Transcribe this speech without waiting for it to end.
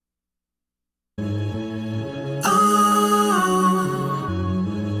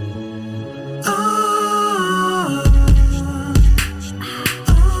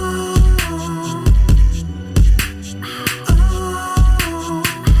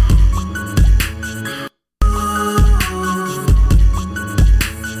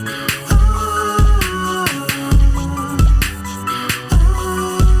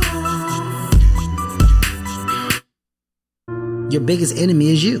Your biggest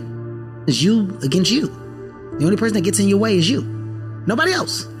enemy is you. It's you against you. The only person that gets in your way is you. Nobody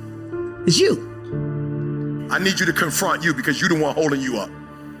else. It's you. I need you to confront you because you're the one holding you up.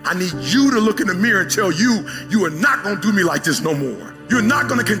 I need you to look in the mirror and tell you, you are not going to do me like this no more. You're not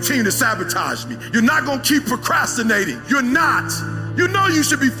going to continue to sabotage me. You're not going to keep procrastinating. You're not. You know you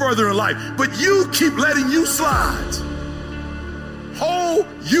should be further in life, but you keep letting you slide. Hold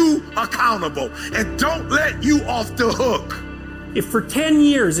you accountable and don't let you off the hook. If for 10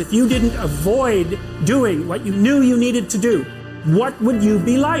 years, if you didn't avoid doing what you knew you needed to do, what would you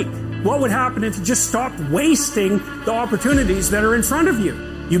be like? What would happen if you just stopped wasting the opportunities that are in front of you?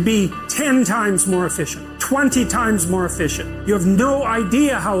 You'd be 10 times more efficient, 20 times more efficient. You have no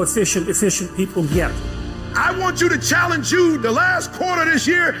idea how efficient people get. I want you to challenge you the last quarter this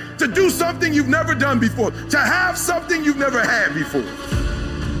year to do something you've never done before, to have something you've never had before.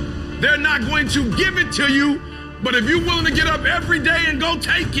 They're not going to give it to you, but if you're willing to get up every day and go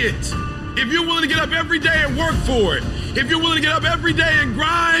take it, if you're willing to get up every day and work for it, if you're willing to get up every day and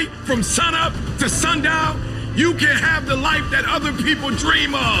grind from sunup to sundown, you can have the life that other people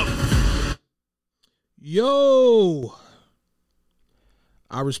dream of. Yo,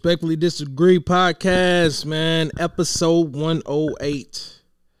 I Respectfully Disagree podcast, man, episode 108.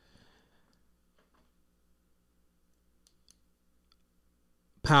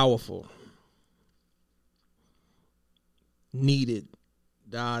 Powerful. Needed.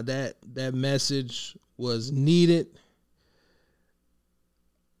 That message was needed.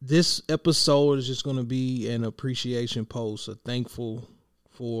 This episode is just going to be an appreciation post, a thankful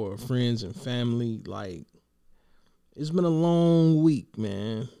for friends and family. Like, it's been a long week,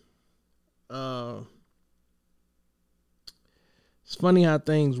 man. It's funny how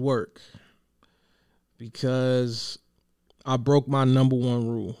things work because I broke my number one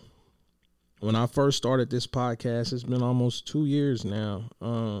rule. When I first started this podcast, it's been almost 2 years now.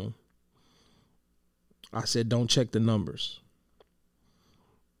 I said, don't check the numbers.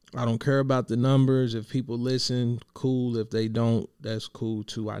 I don't care about the numbers. If people listen, cool. If they don't, that's cool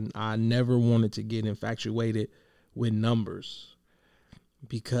too. I never wanted to get infatuated with numbers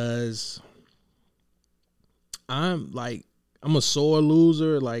because I'm a sore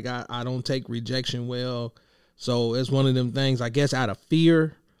loser. Like I don't take rejection well. So it's one of them things, I guess out of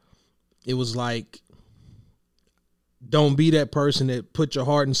fear, it was like, don't be that person that put your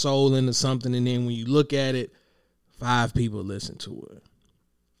heart and soul into something and then when you look at it, 5 people listen to it.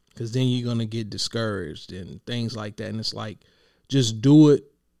 Because then you're going to get discouraged and things like that. And it's like, just do it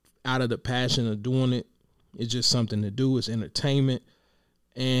out of the passion of doing it. It's just something to do. It's entertainment.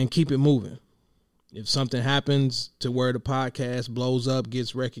 And keep it moving. If something happens to where the podcast blows up,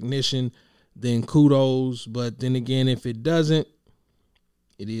 gets recognition, then kudos. But then again, if it doesn't,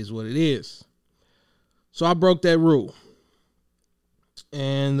 it is what it is. So I broke that rule.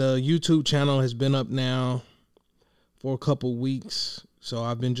 And the YouTube channel has been up now for a couple weeks. So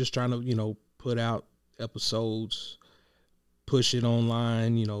I've been just trying to, put out episodes, push it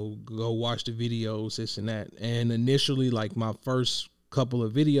online, go watch the videos, this and that. And initially, like my first couple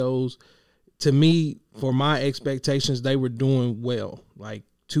of videos, to me, for my expectations, they were doing well. Like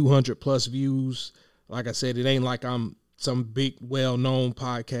 200 plus views. Like I said, it ain't like I'm some big, well-known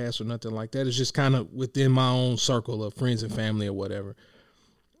podcast or nothing like that. It's just kind of within my own circle of friends and family or whatever.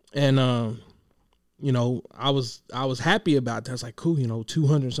 And, I was happy about that. I was like, cool,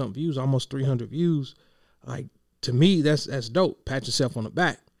 200 something views, almost 300 views. Like, to me, that's dope. Pat yourself on the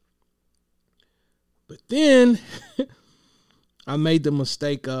back. But then I made the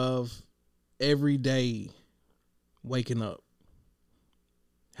mistake of every day waking up.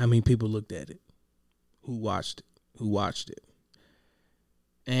 How many people looked at it? Who watched it?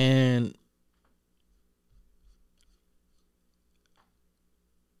 And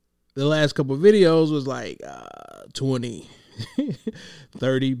the last couple of videos was like 20,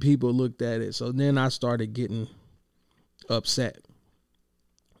 30 people looked at it. So then I started getting upset.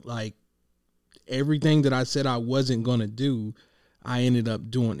 Like everything that I said I wasn't going to do, I ended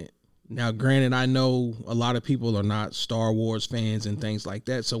up doing it. Now, granted, I know a lot of people are not Star Wars fans and things like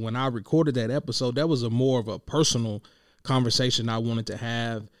that. So when I recorded that episode, that was more of a personal conversation I wanted to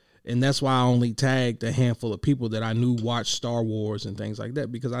have. And that's why I only tagged a handful of people that I knew watched Star Wars and things like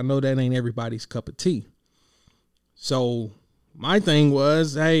that, because I know that ain't everybody's cup of tea. So my thing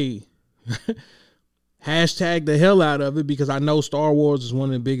was, hey, hashtag the hell out of it, because I know Star Wars is one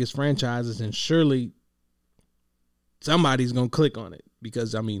of the biggest franchises and surely somebody's going to click on it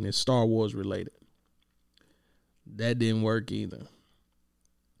because, it's Star Wars related. That didn't work either.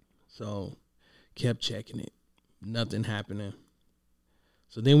 So kept checking it. Nothing happening.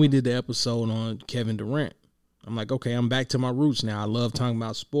 So then we did the episode on Kevin Durant. I'm like, okay, I'm back to my roots now. I love talking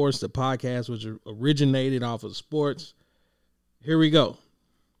about sports. The podcast was originated off of sports. Here we go.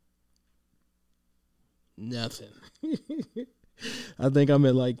 Nothing. I think I'm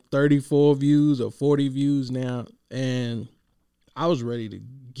at like 34 views or 40 views now. And I was ready to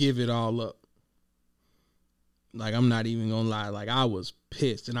give it all up. Like, I'm not even gonna lie. Like, I was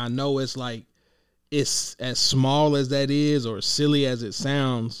pissed. And I know it's like, it's as small as that is or silly as it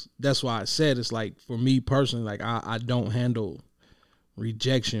sounds. That's why I said it's like, for me personally, like I don't handle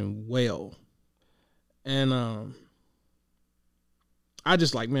rejection well. And I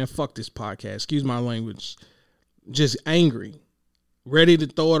just like, man, fuck this podcast. Excuse my language. Just angry. Ready to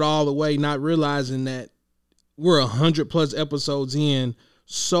throw it all away, not realizing that we're 100+ episodes in.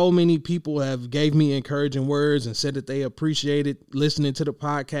 So many people have gave me encouraging words and said that they appreciated listening to the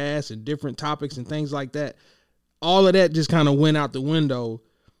podcast and different topics and things like that. All of that just kind of went out the window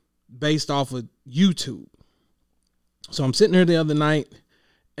based off of YouTube. So I'm sitting here the other night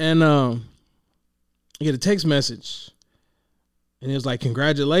and I get a text message and it was like,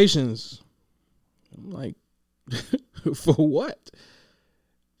 congratulations. I'm like, for what?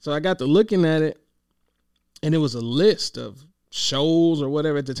 So I got to looking at it and it was a list of shows or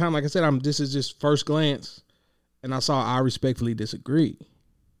whatever at the time. Like I said, this is just first glance, and I saw I Respectfully Disagree.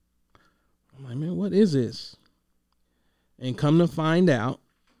 I'm like, man, what is this? And come to find out,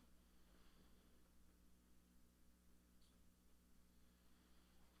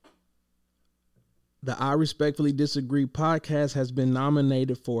 the I Respectfully Disagree podcast has been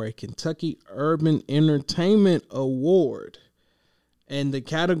nominated for a Kentucky Urban Entertainment Award, and the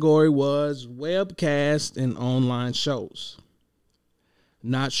category was webcast and online shows.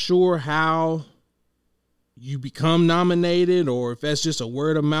 Not sure how you become nominated or if that's just a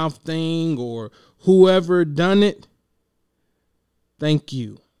word of mouth thing or whoever done it. Thank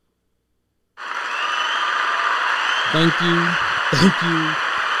you. Thank you. Thank you.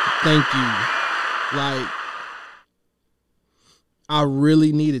 Thank you. Like, I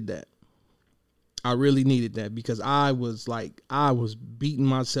really needed that. I really needed that because I was beating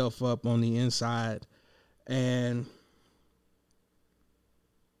myself up on the inside, and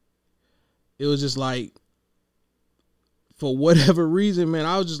it was just like, for whatever reason, man,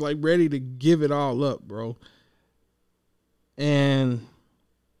 I was just like ready to give it all up, bro. And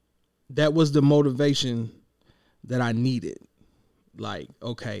that was the motivation that I needed. Like,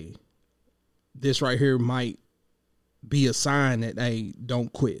 okay, this right here might be a sign that, hey,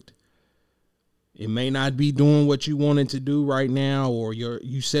 don't quit. It may not be doing what you wanted to do right now, or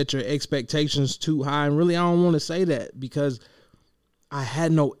you set your expectations too high. And really, I don't want to say that because I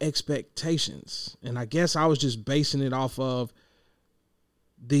had no expectations. And I guess I was just basing it off of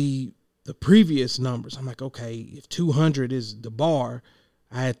the previous numbers. I'm like, okay, if 200 is the bar,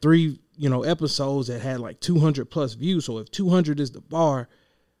 I had 3, episodes that had like 200+ views. So if 200 is the bar,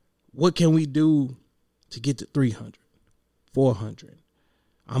 what can we do to get to 300, 400?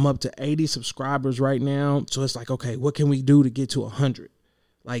 I'm up to 80 subscribers right now. So it's like, okay, what can we do to get to 100?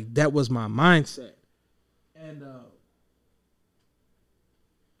 Like, that was my mindset. And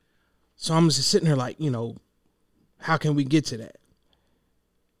so I'm just sitting there like, how can we get to that?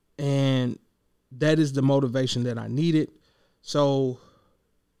 And that is the motivation that I needed. So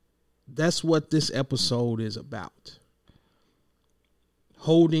that's what this episode is about.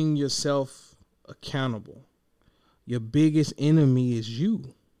 Holding yourself accountable. Your biggest enemy is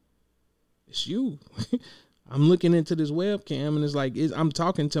you. It's you. I'm looking into this webcam and it's like, I'm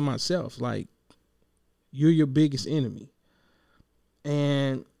talking to myself. Like, you're your biggest enemy.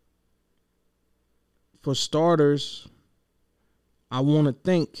 And for starters, I want to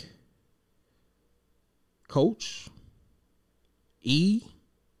thank Coach E,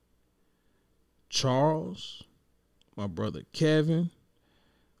 Charles, my brother Kevin,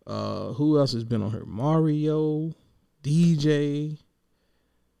 who else has been on here? Mario, DJ,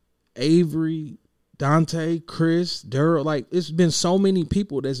 Avery, Dante, Chris, Daryl. Like, it's been so many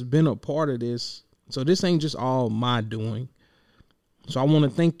people that's been a part of this. So this ain't just all my doing. So I want to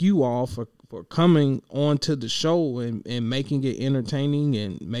thank you all for coming onto the show and making it entertaining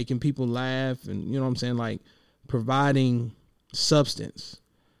and making people laugh and, you know what I'm saying, like providing substance.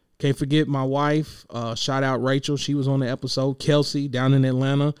 Can't forget my wife. Shout out Rachel. She was on the episode. Kelsey down in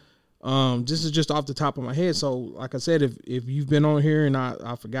Atlanta. This is just off the top of my head. So like I said, if you've been on here and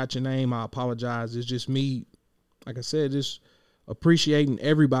I forgot your name, I apologize. It's just me. Like I said, just appreciating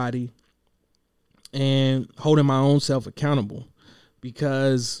everybody and holding my own self accountable,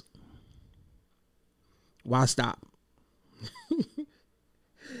 because why stop?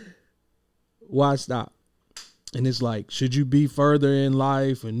 Why stop? And it's like, should you be further in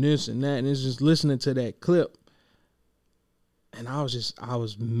life and this and that? And it's just listening to that clip. And I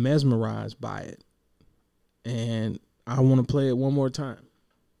was mesmerized by it. And I want to play it one more time.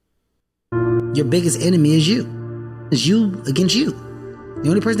 Your biggest enemy is you. It's you against you. The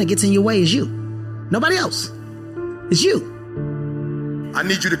only person that gets in your way is you. Nobody else. It's you. I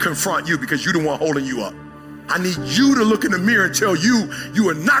need you to confront you because you're the one holding you up. I need you to look in the mirror and tell you, you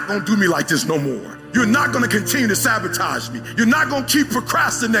are not going to do me like this no more. You're not going to continue to sabotage me. You're not going to keep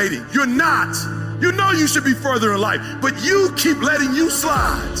procrastinating. You're not. You know you should be further in life, but you keep letting you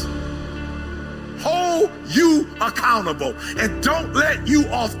slide. Hold you accountable and don't let you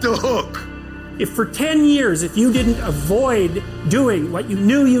off the hook. If for 10 years, if you didn't avoid doing what you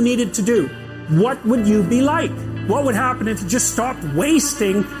knew you needed to do, what would you be like? What would happen if you just stopped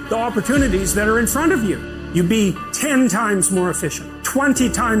wasting the opportunities that are in front of you? You'd be 10 times more efficient, 20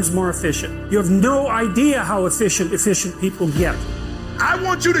 times more efficient. You have no idea how efficient people get. I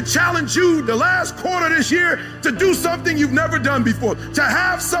want you to challenge you the last quarter of this year to do something you've never done before, to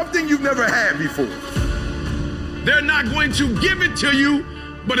have something you've never had before. They're not going to give it to you,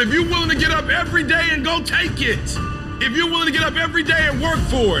 but if you're willing to get up every day and go take it, if you're willing to get up every day and work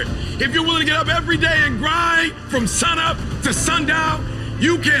for it, if you're willing to get up every day and grind from sunup to sundown,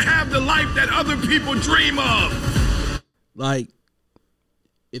 you can have the life that other people dream of. Like,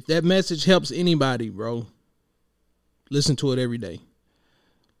 if that message helps anybody, bro, listen to it every day.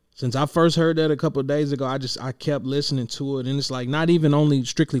 Since I first heard that a couple of days ago, I kept listening to it. And it's like not even only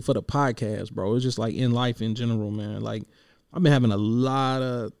strictly for the podcast, bro. It's just like in life in general, man. Like, I've been having a lot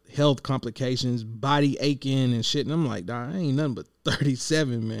of health complications, body aching and shit. And I'm like, I ain't nothing but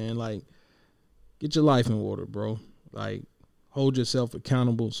 37, man. Like, get your life in order, bro. Like, hold yourself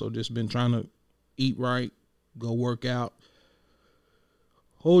accountable. So just been trying to eat right, go work out.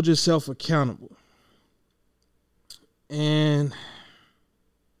 Hold yourself accountable. And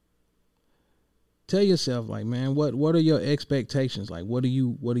tell yourself, like, man, what are your expectations? Like, what do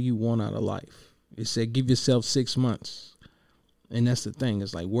you want out of life? It said give yourself 6 months. And that's the thing.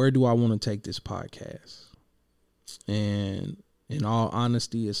 It's like, where do I want to take this podcast? And in all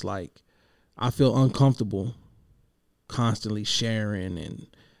honesty, it's like I feel uncomfortable constantly sharing and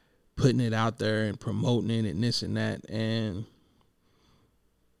putting it out there and promoting it and this and that. And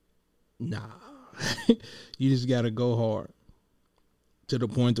nah, you just got to go hard to the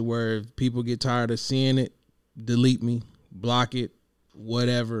point to where if people get tired of seeing it, delete me, block it,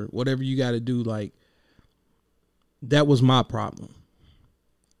 whatever you got to do. Like, that was my problem.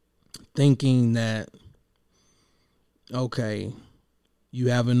 Thinking that, okay, you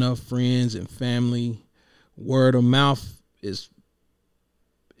have enough friends and family, word of mouth is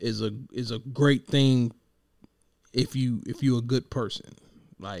a great thing if you're a good person.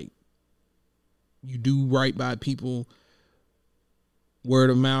 Like, you do right by people,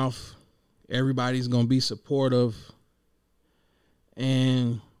 word of mouth, everybody's gonna be supportive.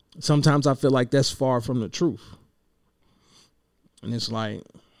 And sometimes I feel like that's far from the truth. And it's like,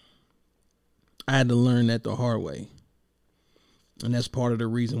 I had to learn that the hard way. And that's part of the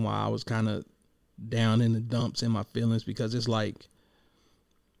reason why I was kind of down in the dumps in my feelings, because it's like,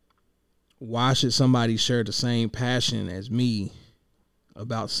 why should somebody share the same passion as me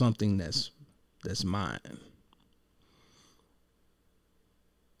about something that's mine?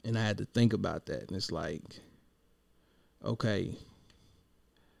 And I had to think about that. And it's like, okay,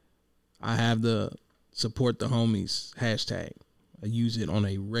 I have the support the homies hashtag. I use it on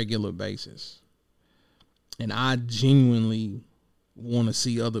a regular basis. And I genuinely want to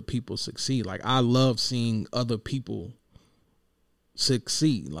see other people succeed. Like, I love seeing other people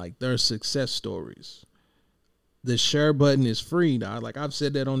succeed, like their success stories. The share button is free, dog. Like, I've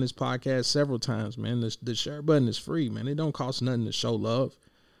said that on this podcast several times, man. The share button is free, man. It don't cost nothing to show love.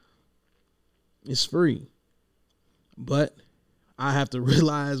 It's free. But I have to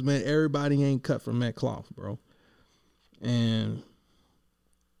realize, man, everybody ain't cut from that cloth, bro. And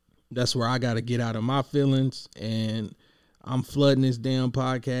that's where I got to get out of my feelings. And I'm flooding this damn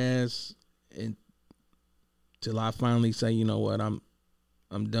podcast until I finally say, you know what, I'm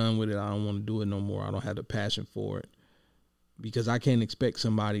done with it. I don't want to do it no more. I don't have the passion for it, because I can't expect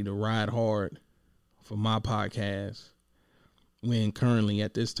somebody to ride hard for my podcast when currently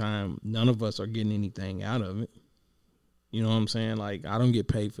at this time, none of us are getting anything out of it. You know what I'm saying? Like, I don't get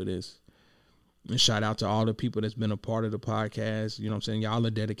paid for this. And shout out to all the people that's been a part of the podcast. You know what I'm saying? Y'all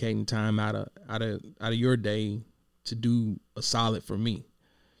are dedicating time out of your day to do a solid for me.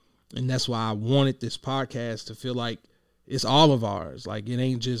 And that's why I wanted this podcast to feel like it's all of ours. Like, it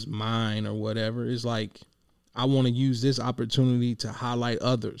ain't just mine or whatever. It's like, I want to use this opportunity to highlight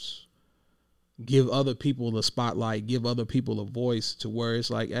others, give other people the spotlight, give other people a voice, to where it's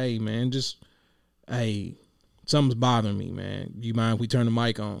like, hey, man, something's bothering me, man. You mind if we turn the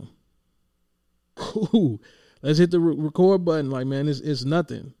mic on? Cool. Let's hit the record button. Like, man, it's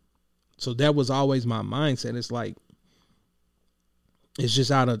nothing. So that was always my mindset. It's like, it's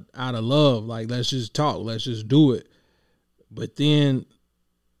just out of love. Like, let's just talk. Let's just do it. But then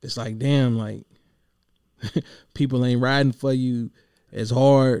it's like, damn, like people ain't riding for you as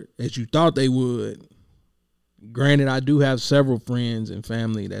hard as you thought they would. Granted, I do have several friends and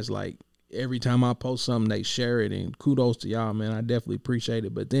family that's like, every time I post something, they share it, and kudos to y'all, man. I definitely appreciate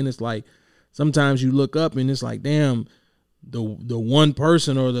it. But then it's like, sometimes you look up and it's like, damn, the one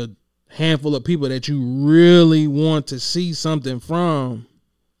person or the handful of people that you really want to see something from,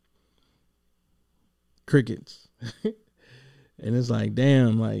 crickets. And it's like,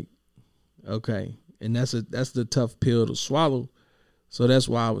 damn, like, okay. And that's the tough pill to swallow. So that's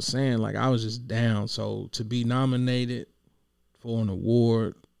why I was saying, like, I was just down. So to be nominated for an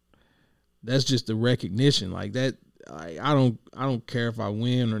award, that's just the recognition. Like that, I don't care if I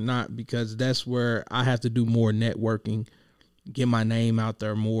win or not, because that's where I have to do more networking, get my name out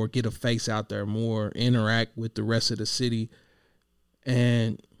there more, get a face out there more, interact with the rest of the city,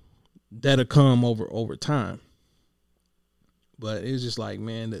 and that'll come over time. But it was just like,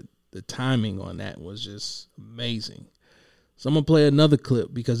 man, the timing on that was just amazing. So I'm going to play another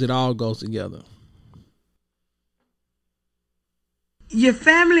clip because it all goes together. Your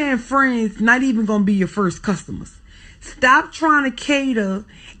family and friends not even going to be your first customers. Stop trying to cater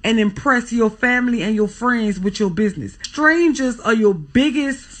and impress your family and your friends with your business. Strangers are your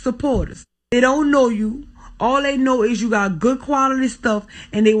biggest supporters. They don't know you. All they know is you got good quality stuff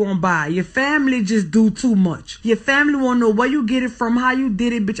and they won't buy. Your family just do too much. Your family won't know where you get it from, how you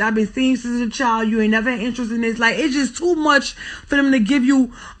did it. Bitch, I've been seeing you since a child. You ain't never had interest in this. Like, it's just too much for them to give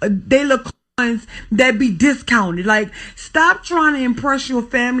you daily coins that be discounted. Like, stop trying to impress your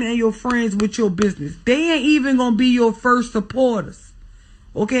family and your friends with your business. They ain't even gonna be your first supporters.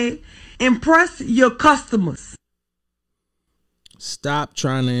 Okay? Impress your customers. Stop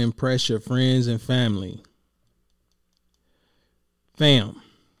trying to impress your friends and family. Fam.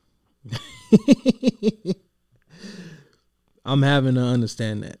 I'm having to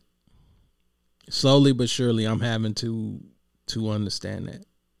understand that. Slowly but surely, I'm having to understand that.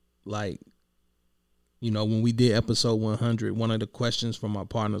 Like, you know, when we did episode 100, one of the questions from my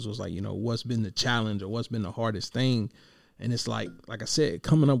partners was like, you know, what's been the challenge or what's been the hardest thing? And it's like I said,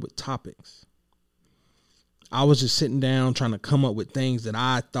 coming up with topics. I was just sitting down trying to come up with things that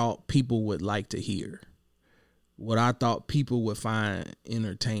I thought people would like to hear. What I thought people would find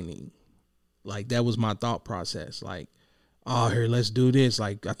entertaining. Like, that was my thought process. Like, oh, here, let's do this.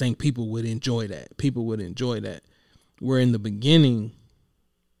 Like, I think people would enjoy that. People would enjoy that. Where in the beginning,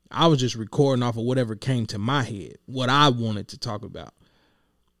 I was just recording off of whatever came to my head, what I wanted to talk about.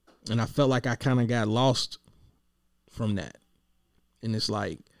 And I felt like I kind of got lost from that. And it's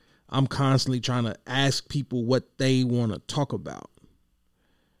like, I'm constantly trying to ask people what they want to talk about.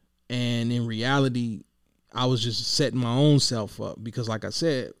 And in reality, I was just setting my own self up because, like I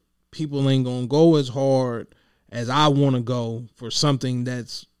said, people ain't going to go as hard as I want to go for something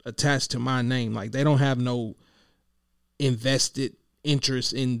that's attached to my name. Like, they don't have no invested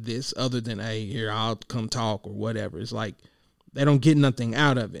interest in this other than, hey, here, I'll come talk or whatever. It's like they don't get nothing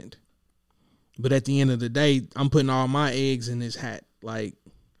out of it. But at the end of the day, I'm putting all my eggs in this hat. Like,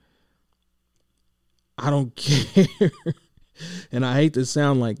 I don't care. And I hate to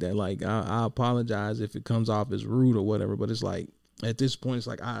sound like that. Like, I apologize if it comes off as rude or whatever, but it's like, at this point, it's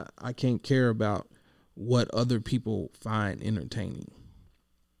like, I can't care about what other people find entertaining,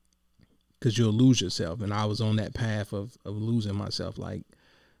 because you'll lose yourself. And I was on that path of losing myself. Like,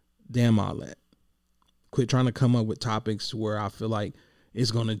 damn all that. Quit trying to come up with topics where I feel like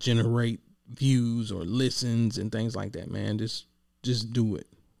it's going to generate views or listens and things like that, man. Just do it.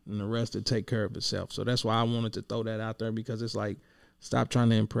 And the rest will take care of itself. So that's why I wanted to throw that out there, because it's like, stop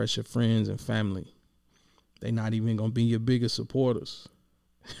trying to impress your friends and family. They're not even going to be your biggest supporters.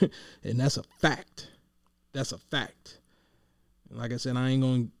 And that's a fact. That's a fact. And like I said, I ain't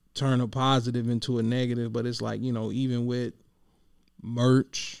going to turn a positive into a negative, but it's like, you know, even with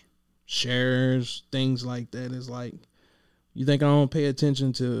merch, shares, things like that, it's like, you think I don't pay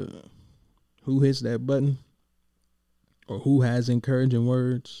attention to who hits that button? Or who has encouraging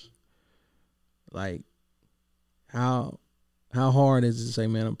words? Like, how hard is it to say,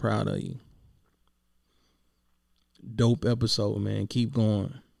 man, I'm proud of you? Dope episode, man. Keep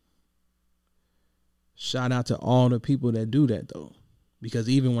going. Shout out to all the people that do that, though. Because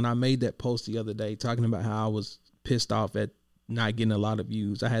even when I made that post the other day talking about how I was pissed off at not getting a lot of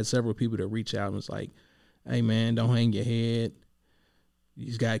views, I had several people that reach out and was like, hey, man, don't hang your head. You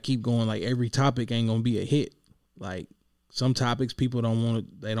just got to keep going. Like, every topic ain't going to be a hit. Like, some topics people don't want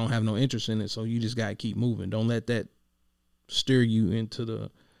to, they don't have no interest in it. So you just got to keep moving. Don't let that steer you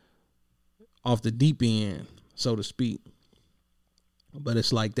into off the deep end, so to speak. But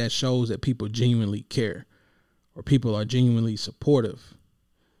it's like that shows that people genuinely care, or people are genuinely supportive.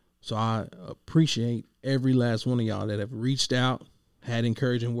 So I appreciate every last one of y'all that have reached out, had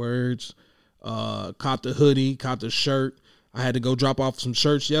encouraging words, copped a hoodie, copped a shirt. I had to go drop off some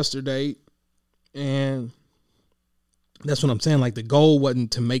shirts yesterday, and that's what I'm saying. Like, the goal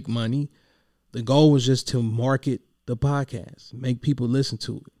wasn't to make money. The goal was just to market the podcast, make people listen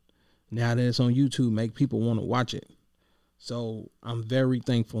to it. Now that it's on YouTube, make people want to watch it. So I'm very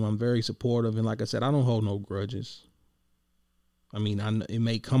thankful. I'm very supportive. And like I said, I don't hold no grudges. I mean, it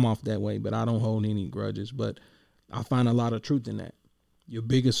may come off that way, but I don't hold any grudges. But I find a lot of truth in that. Your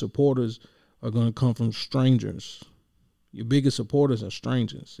biggest supporters are going to come from strangers. Your biggest supporters are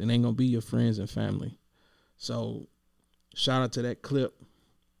strangers. It ain't going to be your friends and family. So shout out to that clip.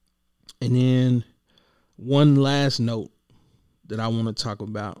 And then one last note that I want to talk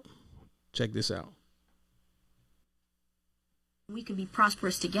about. Check this out. We can be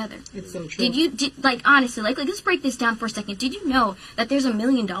prosperous together. It's so true. Honestly, let's break this down for a second. Did you know that there's $1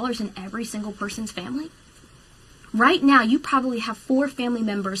 million in every single person's family? Right now, you probably have 4 family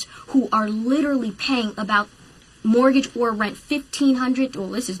members who are literally paying about mortgage or rent $1,500. Well,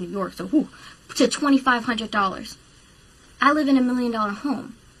 this is New York, so to $2,500. I live in $1 million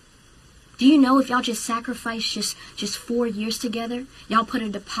home. Do you know if y'all just sacrificed just 4 years together, y'all put a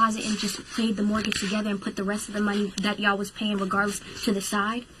deposit and just paid the mortgage together and put the rest of the money that y'all was paying regardless to the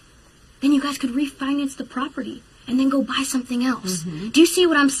side, then you guys could refinance the property and then go buy something else. Mm-hmm. Do you see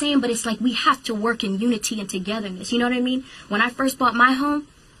what I'm saying? But it's like we have to work in unity and togetherness. You know what I mean? When I first bought my home,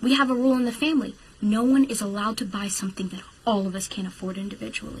 we have a rule in the family. No one is allowed to buy something that all of us can't afford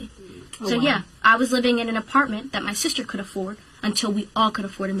individually. Oh, so, wow. Yeah, I was living in an apartment that my sister could afford until we all could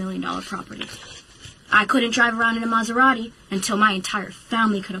afford $1 million property. I couldn't drive around in a Maserati until my entire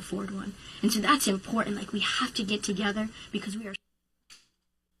family could afford one. And so that's important. Like, we have to get together because we are...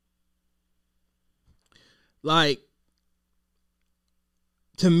 Like,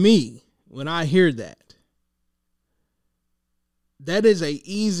 to me, when I hear that, that is a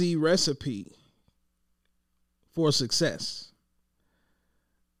easy recipe for success.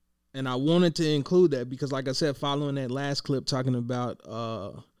 And I wanted to include that because, like I said, following that last clip talking about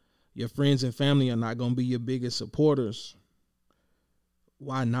your friends and family are not going to be your biggest supporters.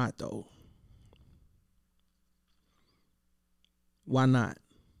 Why not, though? Why not?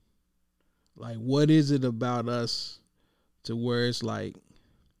 Like, what is it about us to where it's like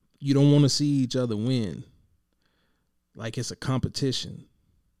you don't want to see each other win? Like it's a competition.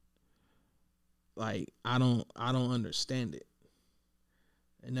 Like, I don't understand it.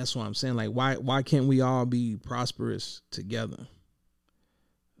 And that's what I'm saying. Like, why can't we all be prosperous together?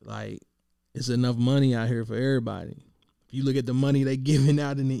 Like, it's enough money out here for everybody. If you look at the money they giving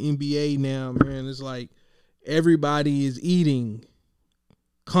out in the NBA now, man, it's like everybody is eating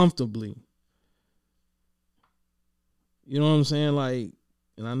comfortably. You know what I'm saying? Like,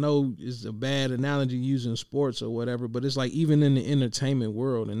 and I know it's a bad analogy using sports or whatever, but it's like even in the entertainment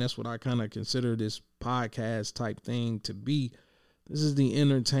world, and that's what I kind of consider this podcast type thing to be. This is the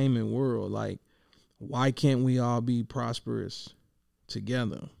entertainment world. Like, why can't we all be prosperous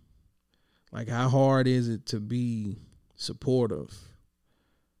together? Like, how hard is it to be supportive?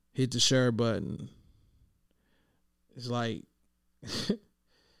 Hit the share button. It's like,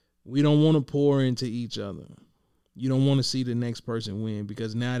 we don't want to pour into each other. You don't want to see the next person win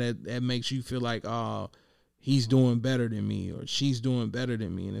because now that makes you feel like, oh, he's doing better than me or she's doing better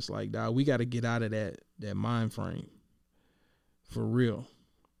than me. And it's like, dog, we got to get out of that mind frame. For real.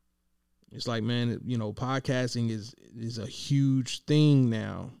 It's like, man, you know, podcasting is a huge thing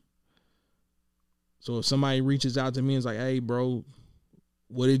now. So if somebody reaches out to me and is like, hey, bro,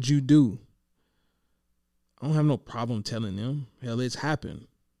 what did you do? I don't have no problem telling them. Hell, it's happened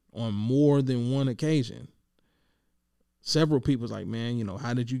on more than one occasion. Several people's like, man, you know,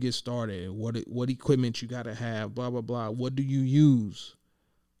 how did you get started? What equipment you got to have, blah, blah, blah. What do you use?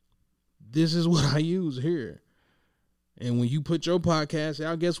 This is what I use here. And when you put your podcast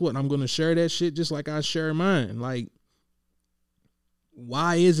out, guess what? I'm going to share that shit just like I share mine. Like,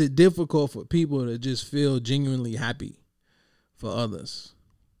 why is it difficult for people to just feel genuinely happy for others?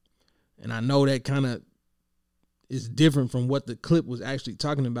 And I know that kind of is different from what the clip was actually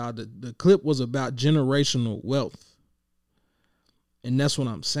talking about. The clip was about generational wealth. And that's what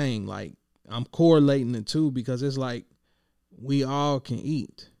I'm saying. Like, I'm correlating the two because it's like we all can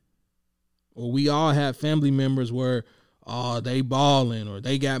eat. Or we all have family members where, oh, they balling or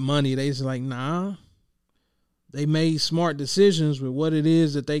they got money. They just like, nah, they made smart decisions with what it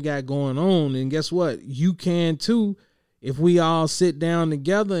is that they got going on. And guess what? You can too if we all sit down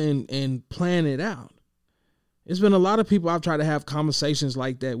together and plan it out. It's been a lot of people I've tried to have conversations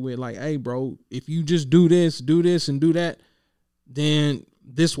like that with, like, hey, bro, if you just do this, and do that, then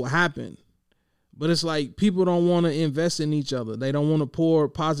this will happen. But it's like people don't want to invest in each other. They don't want to pour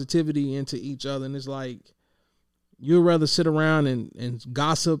positivity into each other. And it's like you'd rather sit around and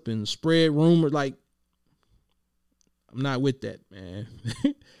gossip and spread rumors. Like, I'm not with that, man.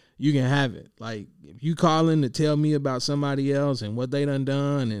 You can have it. Like, if you calling to tell me about somebody else and what they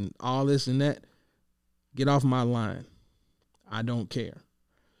done and all this and that, get off my line. I don't care.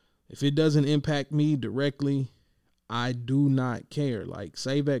 If it doesn't impact me directly, I do not care. Like,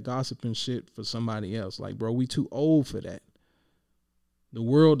 save that gossiping shit for somebody else. Like, bro, we too old for that. The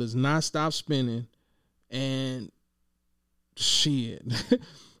world does not stop spinning, and shit.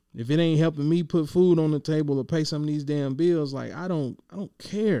 If it ain't helping me put food on the table or pay some of these damn bills, like, I don't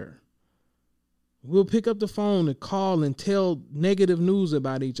care. We'll pick up the phone and call and tell negative news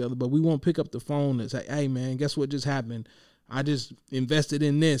about each other, but we won't pick up the phone and say, hey, man, guess what just happened? I just invested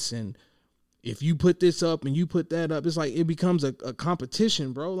in this, and if you put this up and you put that up, it's like it becomes a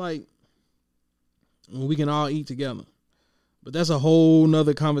competition, bro. Like, we can all eat together. But that's a whole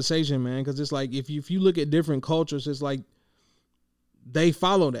nother conversation, man, because it's like if you look at different cultures, it's like they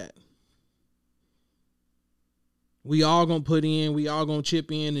follow that. We all gonna put in, we all gonna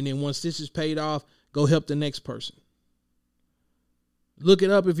chip in, and then once this is paid off, go help the next person. Look it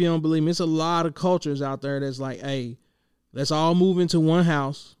up if you don't believe me. It's a lot of cultures out there that's like, hey, let's all move into one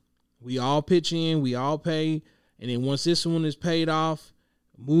house. We all pitch in, we all pay, and then once this one is paid off,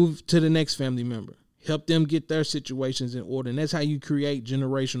 move to the next family member. Help them get their situations in order. And that's how you create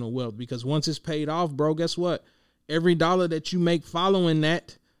generational wealth. Because once it's paid off, bro, guess what? Every dollar that you make following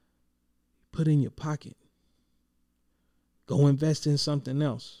that, put in your pocket. Go invest in something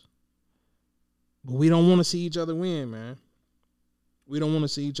else. But we don't want to see each other win, man. We don't want to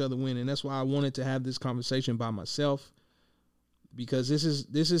see each other win. And that's why I wanted to have this conversation by myself. Because this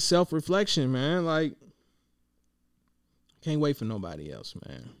is self-reflection, man. Like, can't wait for nobody else,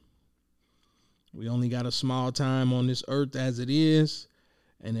 man. We only got a small time on this earth as it is.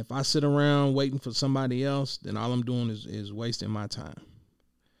 And if I sit around waiting for somebody else, then all I'm doing is wasting my time.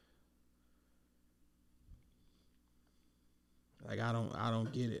 Like, I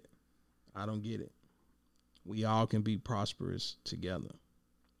don't get it. I don't get it. We all can be prosperous together.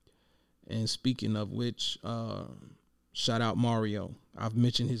 And speaking of which, shout out Mario. I've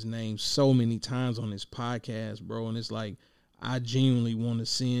mentioned his name so many times on this podcast, bro. And it's like, I genuinely want to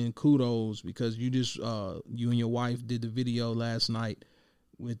send kudos because you and your wife did the video last night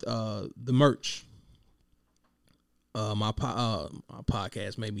with the merch. My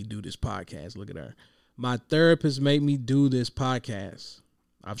podcast made me do this podcast. Look at her. My therapist made me do this podcast.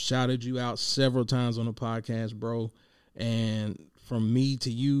 I've shouted you out several times on the podcast, bro. And from me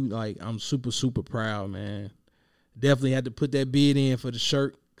to you, like, I'm super, super proud, man. Definitely had to put that bid in for the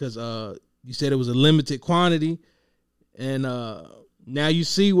shirt because you said it was a limited quantity. And now you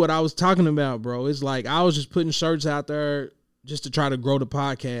see what I was talking about, bro. It's like I was just putting shirts out there just to try to grow the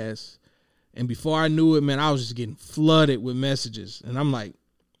podcast. And before I knew it, man, I was just getting flooded with messages. And I'm like,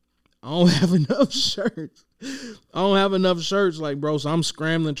 I don't have enough shirts. Like, bro, so I'm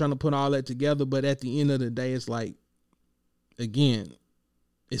scrambling trying to put all that together. But at the end of the day, it's like, again,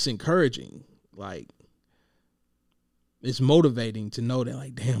 it's encouraging. Like, it's motivating to know that,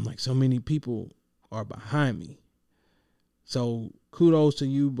 like, damn, like, so many people are behind me. So kudos to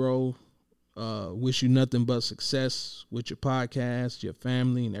you, bro. Wish you nothing but success with your podcast, your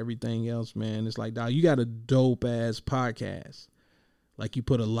family, and everything else, man. It's like, dog, you got a dope ass podcast. Like, you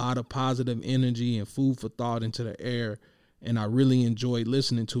put a lot of positive energy and food for thought into the air. And I really enjoyed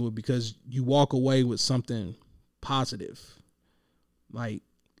listening to it because you walk away with something positive. Like,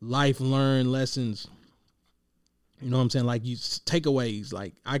 life learned lessons. You know what I'm saying? Like, you takeaways.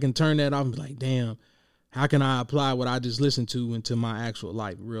 Like, I can turn that off and be like, damn, how can I apply what I just listened to into my actual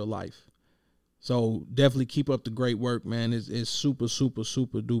life, real life? So definitely keep up the great work, man. It's super, super,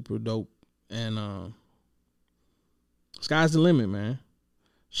 super duper dope. And sky's the limit, man.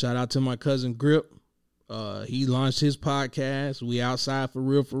 Shout out to my cousin Grip. He launched his podcast. We outside for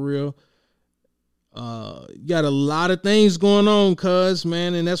real, for real. You got a lot of things going on, cuz,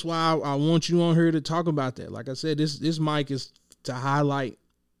 man. And that's why I want you on here to talk about that. Like I said, this mic is to highlight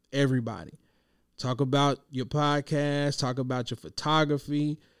everybody. Talk about your podcast. Talk about your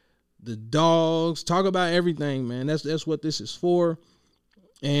photography, the dogs. Talk about everything, man. That's what this is for.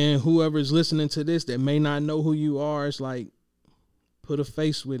 And whoever is listening to this that may not know who you are, it's like, put a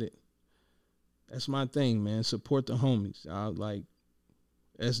face with it. That's my thing, man. Support the homies.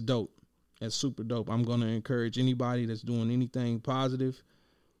 That's dope. That's super dope. I'm going to encourage anybody that's doing anything positive.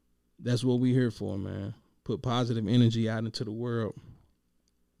 That's what we're here for, man. Put positive energy out into the world.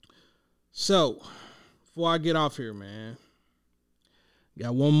 So, before I get off here, man,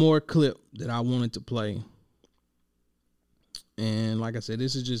 got one more clip that I wanted to play. And like I said,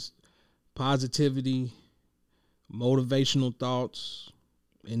 this is just positivity, motivational thoughts.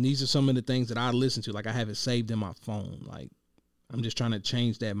 And these are some of the things that I listen to. Like, I have it saved in my phone. Like, I'm just trying to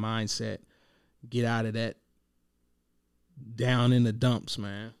change that mindset. Get out of that down in the dumps,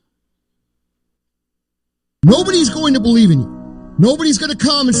 man. Nobody's going to believe in you. Nobody's going to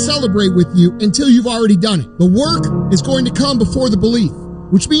come and celebrate with you until you've already done it. The work is going to come before the belief,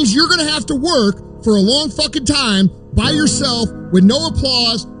 which means you're going to have to work for a long fucking time by yourself with no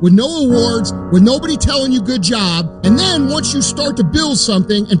applause, with no awards, with nobody telling you good job. And then once you start to build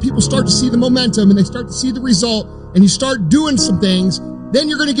something and people start to see the momentum and they start to see the result and you start doing some things, then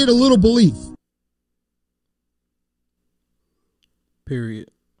you're going to get a little belief.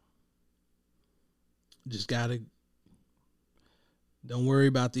 Period. Just don't worry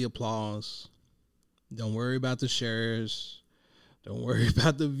about the applause. Don't worry about the shares. Don't worry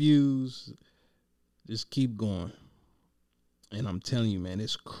about the views. Just keep going. And I'm telling you, man,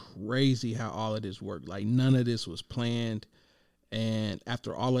 it's crazy how all of this worked. Like, none of this was planned. And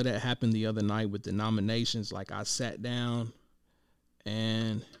after all of that happened the other night with the nominations, like, I sat down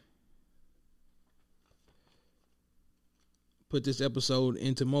and put this episode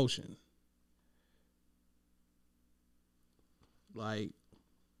into motion. Like,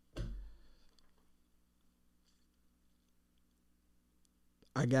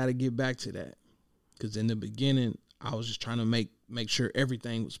 I got to get back to that. Because in the beginning, I was just trying to make sure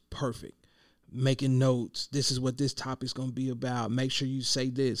everything was perfect. Making notes. This is what this topic's going to be about. Make sure you say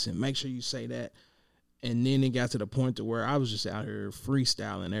this and make sure you say that. And then it got to the point to where I was just out here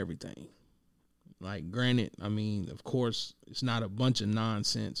freestyling everything. Like, granted, I mean, of course, it's not a bunch of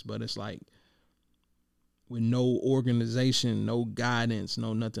nonsense, but it's like, with no organization, no guidance,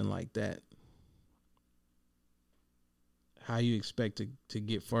 no nothing like that, how you expect to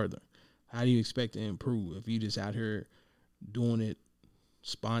get further? How do you expect to improve if you just out here doing it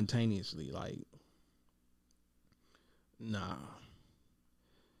spontaneously? Like, nah.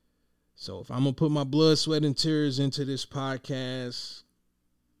 So if I'm going to put my blood, sweat, and tears into this podcast,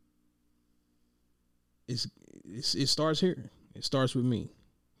 it starts here. It starts with me.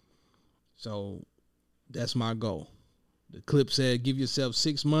 So that's my goal. The clip said, give yourself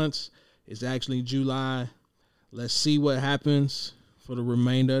 6 months. It's actually July. Let's see what happens for the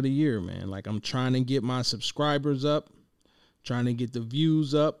remainder of the year, man. Like, I'm trying to get my subscribers up, trying to get the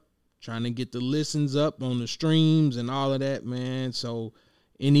views up, trying to get the listens up on the streams and all of that, man. So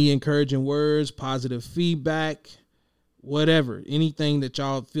any encouraging words, positive feedback, whatever, anything that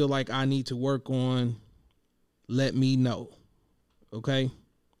y'all feel like I need to work on, let me know. Okay?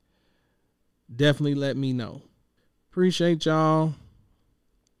 Definitely let me know. Appreciate y'all.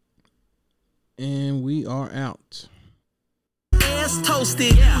 And we are out. Ass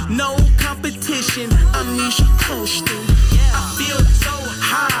toasted, no competition. Amnesia coasting. I feel so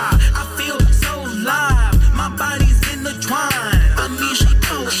high, I feel so live. My body's intertwined. Amnesia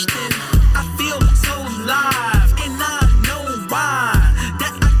coasting. I feel so live, and I know why.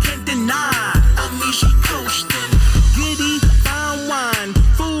 That I can't deny. Amnesia coasting. Giddy, fine wine,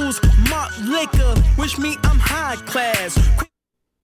 fools, malt liquor. Wish me I'm high class.